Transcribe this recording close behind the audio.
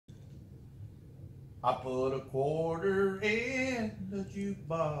I put a quarter in the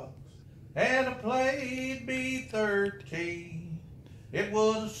jukebox and I played B13. It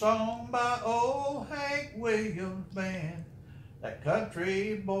was a song by old Hank Williams Band that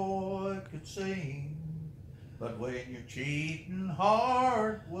country boy could sing. But when your cheating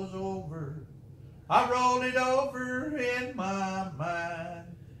heart was over, I rolled it over in my mind.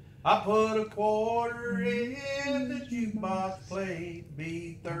 I put a quarter in the jukebox, played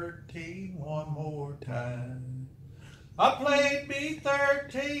B13 one more time. I played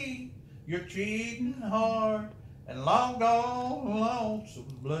B13, your cheating heart, and long gone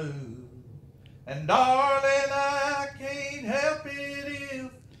lonesome blue. And darling, I can't help it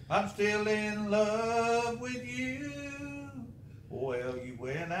if I'm still in love with you. Well, you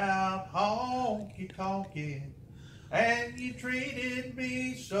went out honky-tonkin' and you treated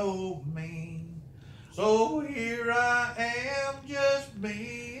me so mean. So here I am, just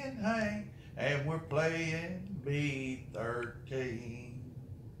me and Hank, and we're playing B13.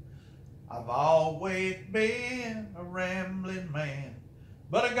 I've always been a rambling man,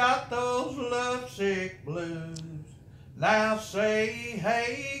 but I got those lovesick blues. Now say,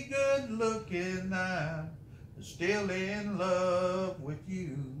 hey, good looking, I'm still in love with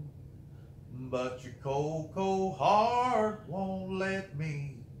you. But your cold, cold heart won't let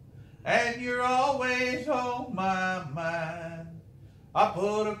me, and you're always on my mind. I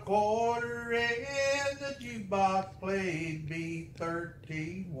put a quarter in the jukebox, played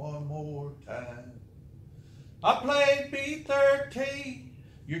B13 one more time. I played B13,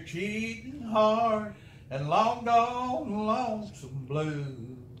 your cheating heart, and long gone lonesome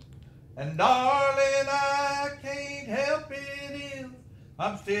blue. And darling, I can't help it if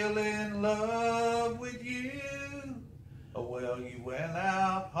I'm still in love with you. Oh, well, you went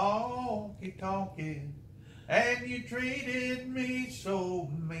out honky-tonkin' and you treated me so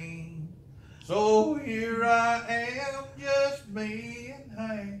mean. So here I am, just me and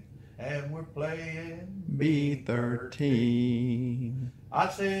Hank, and we're playing B13. I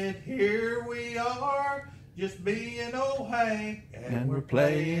said, here we are, just me and old Hank, And we're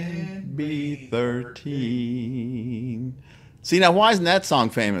playing B13. See, now, why isn't that song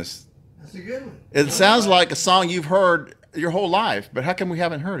famous? That's a good one. It sounds like a song you've heard your whole life, but how come we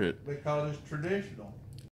haven't heard it? Because it's traditional.